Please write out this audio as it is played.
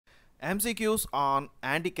MCQs on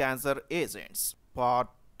anti-cancer agents. Part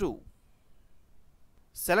 2.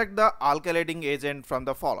 Select the alkylating agent from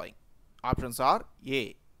the following. Options are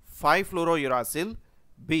A. 5-fluorouracil,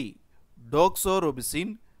 B.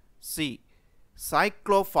 Doxorubicin, C.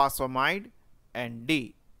 Cyclophosphamide, and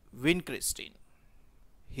D. Vincristine.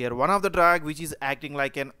 Here one of the drug which is acting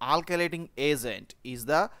like an alkylating agent is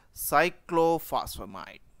the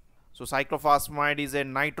cyclophosphamide. So cyclophosphamide is a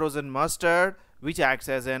nitrogen mustard which acts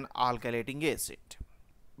as an alkylating agent.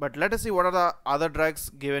 But let us see what are the other drugs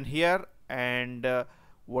given here and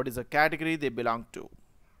what is the category they belong to.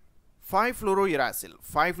 5-fluorouracil.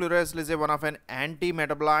 5-fluorouracil is one of an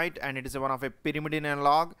anti-metabolite and it is one of a pyrimidine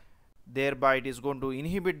analog. Thereby it is going to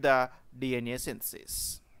inhibit the DNA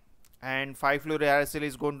synthesis. And 5-fluorouracil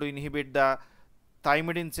is going to inhibit the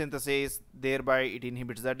thymidine synthesis. Thereby it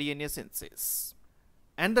inhibits the DNA synthesis.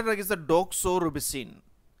 And the drug is the doxorubicin.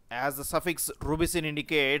 As the suffix rubicin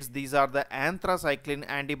indicates, these are the anthracycline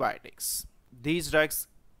antibiotics. These drugs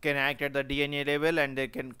can act at the DNA level and they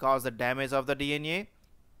can cause the damage of the DNA.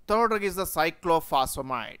 Third drug is the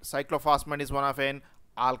cyclophosphamide. Cyclophosphamide is one of an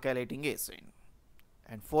alkylating agent.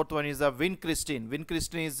 And fourth one is the vincristine.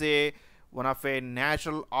 Vincristine is one of a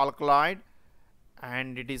natural alkaloid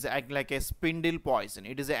and it is acting like a spindle poison.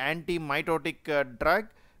 It is an anti-mitotic drug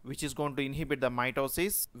which is going to inhibit the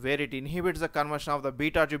mitosis, where it inhibits the conversion of the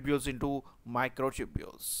beta tubules into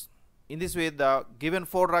microtubules. In this way, the given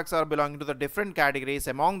 4 drugs are belonging to the different categories.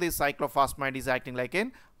 Among these, cyclophosphamide is acting like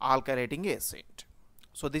an alkylating agent.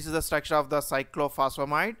 So this is the structure of the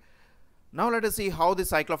cyclophosphamide. Now let us see how the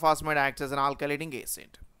cyclophosphamide acts as an alkylating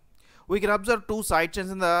agent. We can observe 2 side chains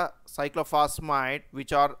in the cyclophosphamide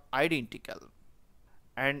which are identical,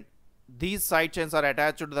 and these side chains are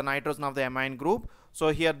attached to the nitrogen of the amine group. So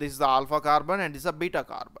here this is the alpha carbon and this is a beta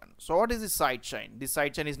carbon. So what is this side chain? This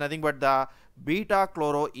side chain is nothing but the beta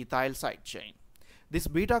chloroethyl side chain. This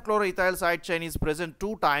beta chloroethyl side chain is present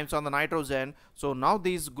 2 times on the nitrogen. So now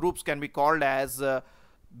these groups can be called as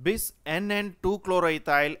bis NN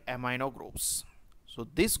 2-chloroethyl amino groups. So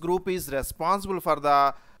this group is responsible for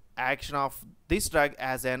the action of this drug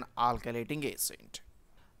as an alkylating agent.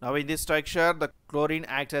 Now in this structure, the chlorine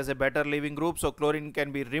acts as a better leaving group, so chlorine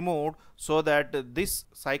can be removed so that this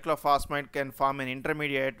cyclophosphamide can form an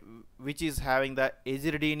intermediate which is having the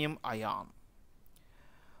aziridinium ion.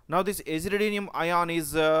 Now this aziridinium ion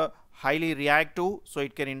is highly reactive, so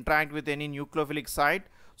it can interact with any nucleophilic site.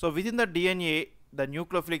 So within the DNA, the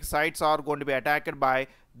nucleophilic sites are going to be attacked by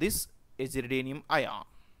this aziridinium ion.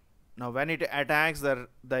 Now when it attacks, the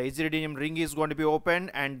aziridinium ring is going to be opened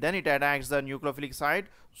and then it attacks the nucleophilic site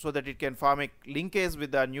so that it can form a linkage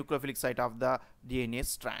with the nucleophilic site of the DNA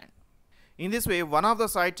strand. In this way, one of the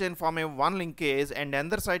side chain form a one linkage and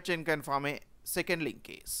another side chain can form a second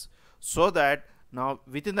linkage. So that now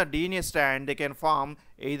within the DNA strand they can form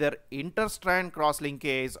either interstrand cross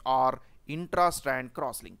linkage or intrastrand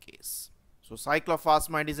cross linkage. So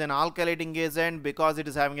cyclophosphamide is an alkylating agent because it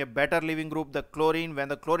is having a better leaving group, the chlorine. When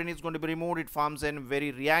the chlorine is going to be removed, it forms a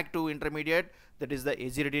very reactive intermediate, that is the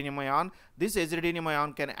aziridinium ion. This aziridinium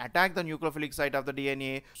ion can attack the nucleophilic site of the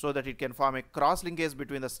DNA so that it can form a cross linkage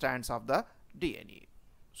between the strands of the DNA.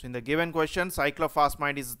 So in the given question,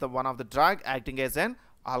 cyclophosphamide is the one of the drug acting as an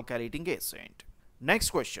alkylating agent. Next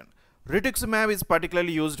question. Rituximab is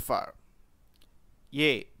particularly used for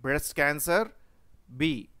A. breast cancer,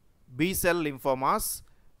 B. B-cell lymphomas,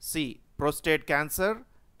 C. prostate cancer,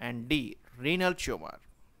 and D. renal tumor.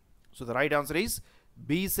 So the right answer is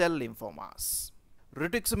B-cell lymphomas.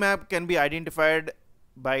 Rituximab can be identified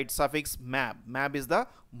by its suffix MAB. MAB is the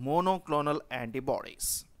monoclonal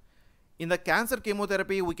antibodies. In the cancer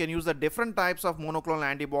chemotherapy, we can use the different types of monoclonal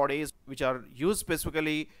antibodies which are used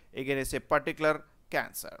specifically against a particular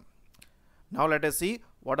cancer. Now let us see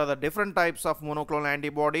what are the different types of monoclonal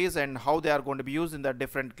antibodies and how they are going to be used in the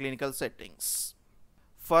different clinical settings.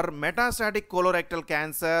 For metastatic colorectal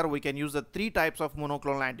cancer, we can use the 3 types of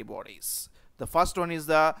monoclonal antibodies. The first one is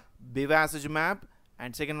the bevacizumab,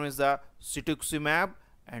 and second one is the cetuximab,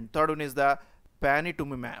 and third one is the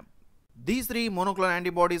panitumumab. These 3 monoclonal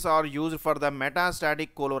antibodies are used for the metastatic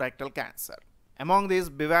colorectal cancer. Among these,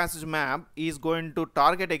 bevacizumab is going to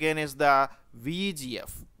target against the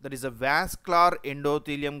VEGF, that is a vascular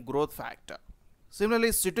endothelium growth factor. Similarly,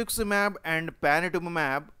 cetuximab and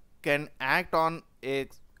panitumumab can act on a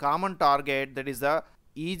common target, that is the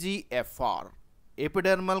EGFR,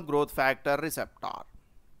 epidermal growth factor receptor.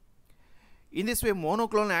 In this way,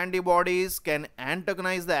 monoclonal antibodies can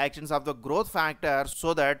antagonize the actions of the growth factor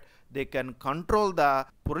so that they can control the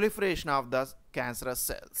proliferation of the cancerous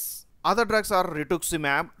cells. Other drugs are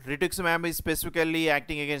rituximab. Rituximab is specifically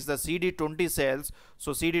acting against the CD20 cells.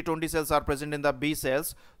 So CD20 cells are present in the B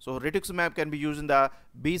cells. So rituximab can be used in the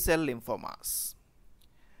B cell lymphomas.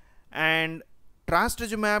 And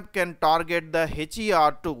trastuzumab can target the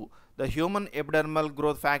HER2, the human epidermal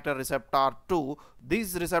growth factor receptor 2.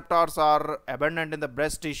 These receptors are abundant in the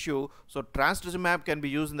breast tissue. So trastuzumab can be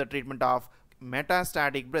used in the treatment of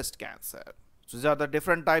metastatic breast cancer. So these are the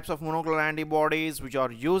different types of monoclonal antibodies which are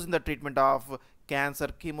used in the treatment of cancer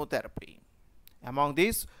chemotherapy. Among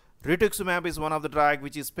these, rituximab is one of the drugs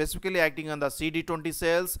which is specifically acting on the CD20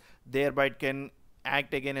 cells, thereby it can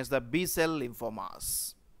act against the B cell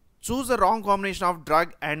lymphomas. Choose the wrong combination of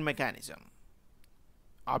drug and mechanism.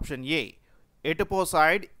 Option A,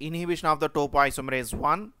 Etoposide, inhibition of the topoisomerase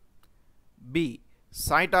 1. B,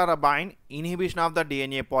 Cytarabine, inhibition of the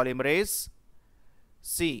DNA polymerase.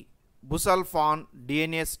 C, Busulfan,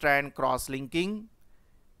 DNA strand cross-linking.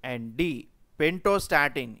 And D,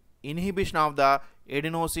 Pentostatin, inhibition of the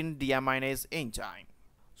adenosine deaminase enzyme.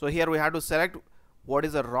 So here we have to select what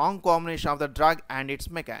is the wrong combination of the drug and its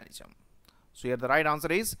mechanism. So here the right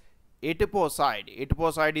answer is Etoposide.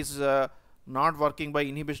 Etoposide is not working by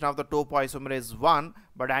inhibition of the topoisomerase 1,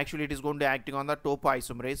 but actually it is going to acting on the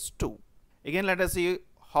topoisomerase 2. Again, let us see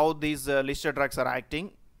how these listed drugs are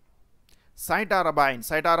acting. Cytarabine.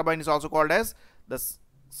 Cytarabine is also called as the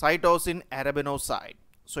cytosine arabinoside.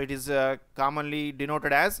 So it is commonly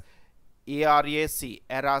denoted as ARAC,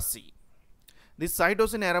 ARAC. This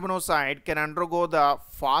cytosine arabinoside can undergo the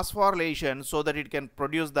phosphorylation so that it can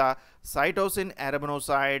produce the cytosine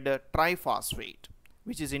arabinoside triphosphate,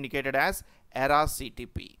 which is indicated as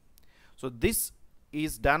ARA-CTP. So this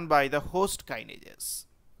is done by the host kinases.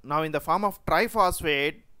 Now in the form of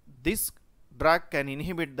triphosphate, this drug can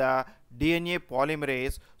inhibit the DNA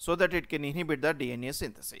polymerase so that it can inhibit the DNA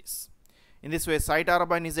synthesis. In this way,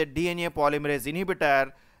 Cytarabine is a DNA polymerase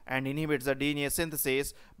inhibitor and inhibits the DNA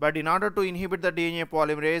synthesis, but in order to inhibit the DNA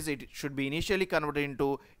polymerase, it should be initially converted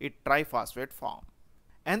into its triphosphate form.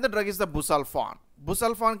 And the drug is the Busulfan.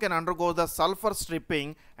 Busulfan can undergo the sulfur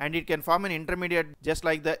stripping and it can form an intermediate just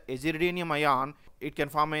like the aziridium ion. It can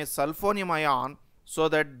form a sulfonium ion, so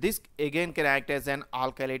that this again can act as an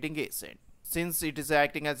alkylating agent. Since it is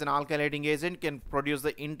acting as an alkylating agent, can produce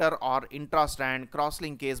the inter or intra-strand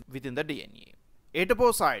cross-linkage within the DNA.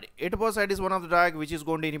 Etoposide. Etoposide is one of the drugs which is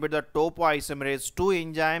going to inhibit the topoisomerase 2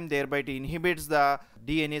 enzyme, thereby it inhibits the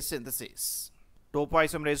DNA synthesis.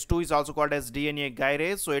 Topoisomerase 2 is also called as DNA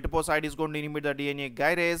gyrase. So etoposide is going to inhibit the DNA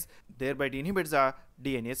gyrase, thereby it inhibits the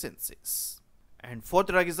DNA synthesis. And fourth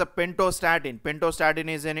drug is the pentostatin. Pentostatin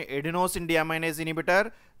is an adenosine deaminase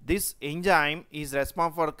inhibitor. This enzyme is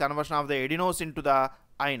responsible for conversion of the adenosine to the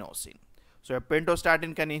inosine. So a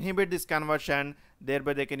pentostatin can inhibit this conversion,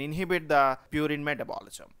 thereby they can inhibit the purine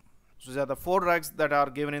metabolism. So these are the four drugs that are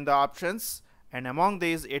given in the options, and among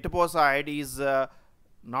these, etoposide is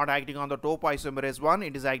not acting on the topoisomerase 1,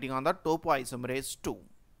 it is acting on the topoisomerase 2.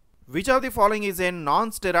 Which of the following is a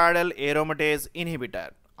non-steroidal aromatase inhibitor?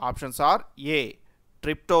 Options are A,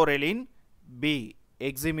 Triptorelin, B,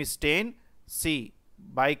 exemestane, C,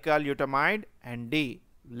 bicallutamide, and D,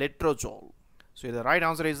 letrozole. So the right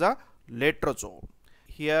answer is the letrozole.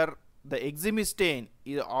 Here the exemestane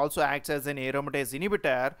also acts as an aromatase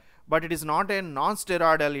inhibitor, but it is not a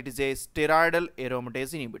non-steroidal, it is a steroidal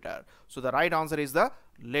aromatase inhibitor. So the right answer is the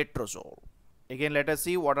letrozole. Again, let us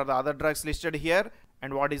see what are the other drugs listed here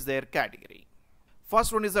and what is their category.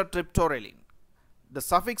 First one is the Triptorelin. The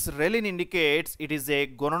suffix relin indicates it is a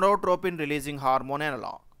gonadotropin releasing hormone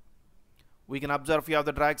analog. We can observe few of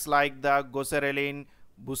the drugs like the goserelin,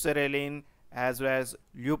 buserelin, as well as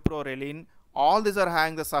leuprorelin. All these are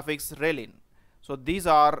having the suffix relin. So these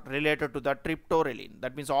are related to the triptorelin.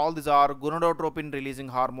 That means all these are gonadotropin releasing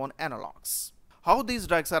hormone analogs. How these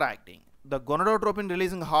drugs are acting? The gonadotropin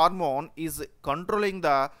releasing hormone is controlling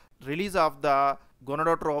the release of the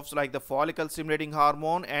gonadotropes like the follicle stimulating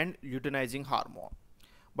hormone and luteinizing hormone.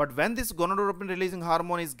 But when this gonadotropin releasing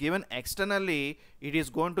hormone is given externally, it is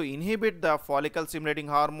going to inhibit the follicle stimulating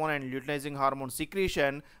hormone and luteinizing hormone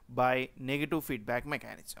secretion by negative feedback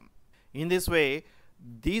mechanism. In this way,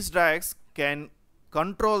 these drugs can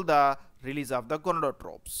control the release of the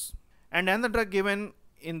gonadotropes. And another drug given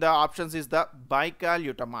in the options is the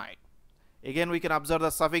bicallutamide. Again, we can observe the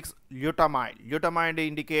suffix lutamide. Lutamide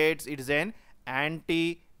indicates it is an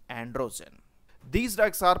anti-androgen. These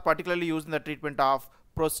drugs are particularly used in the treatment of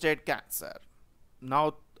prostate cancer.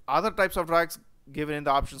 Now, other types of drugs given in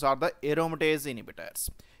the options are the aromatase inhibitors.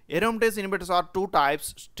 Aromatase inhibitors are two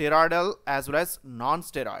types, steroidal as well as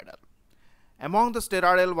non-steroidal. Among the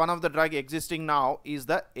steroidal, one of the drug existing now is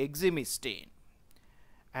the exemestane.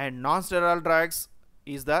 And non-steroidal drugs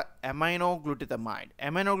is the aminoglutethamide.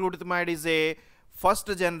 Aminoglutethamide is a first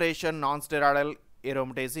generation non-steroidal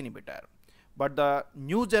aromatase inhibitor. But the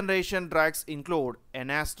new generation drugs include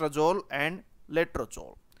anastrozole and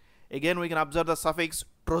letrozole. Again, we can observe the suffix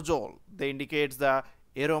trozole. They indicates the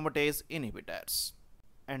aromatase inhibitors.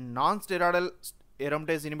 And non-steroidal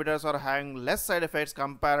aromatase inhibitors are having less side effects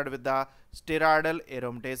compared with the steroidal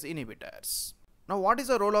aromatase inhibitors. Now, what is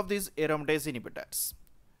the role of these aromatase inhibitors?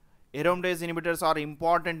 Aromatase inhibitors are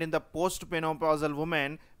important in the postmenopausal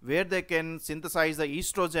women where they can synthesize the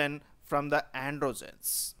estrogen from the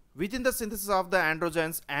androgens. Within the synthesis of the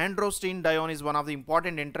androgens, androstenedione is one of the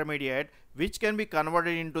important intermediate which can be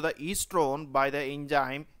converted into the estrone by the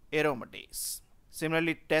enzyme aromatase.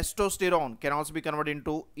 Similarly, testosterone can also be converted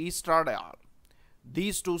into estradiol.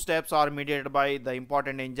 These two steps are mediated by the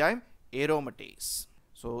important enzyme aromatase.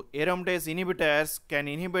 So, aromatase inhibitors can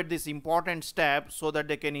inhibit this important step so that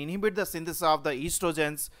they can inhibit the synthesis of the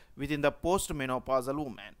estrogens within the postmenopausal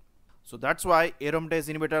woman. So, that's why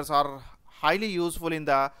aromatase inhibitors are highly useful in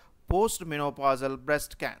the postmenopausal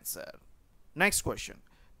breast cancer. Next question.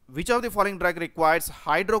 Which of the following drug requires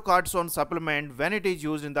hydrocortisone supplement when it is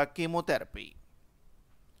used in the chemotherapy?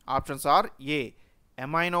 Options are A.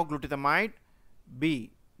 Aminoglutethamide,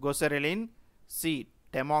 B. Goserelin, C.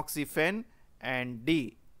 Tamoxifen, and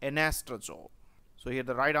D. Anastrozole. So here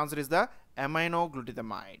the right answer is the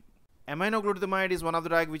aminoglutethamide. Aminoglutethamide is one of the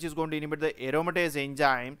drugs which is going to inhibit the aromatase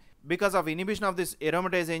enzyme. Because of inhibition of this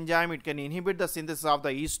aromatase enzyme, it can inhibit the synthesis of the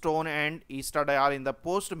estrone and estradiol in the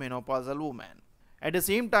postmenopausal woman. At the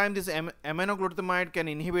same time, this aminoglutethamide can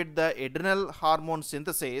inhibit the adrenal hormone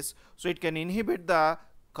synthesis, so it can inhibit the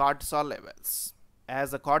cortisol levels.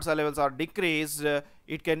 As the cortisol levels are decreased,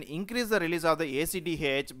 it can increase the release of the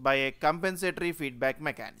ACTH by a compensatory feedback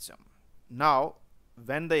mechanism. Now,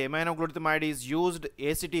 when the aminoglutethamide is used,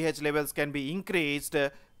 ACTH levels can be increased,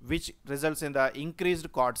 which results in the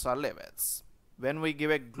increased cortisol levels. When we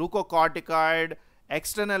give a glucocorticoid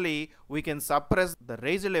externally, we can suppress the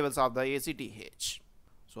raised levels of the ACTH.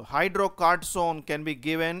 So hydrocortisone can be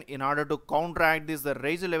given in order to counteract the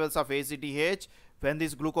raised levels of ACTH. When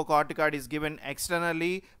this glucocorticoid is given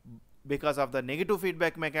externally, because of the negative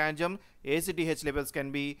feedback mechanism, ACTH levels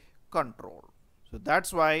can be controlled. So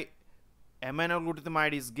that's why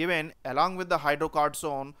aminoglutethamide is given along with the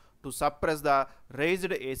hydrocortisone to suppress the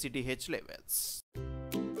raised ACTH levels.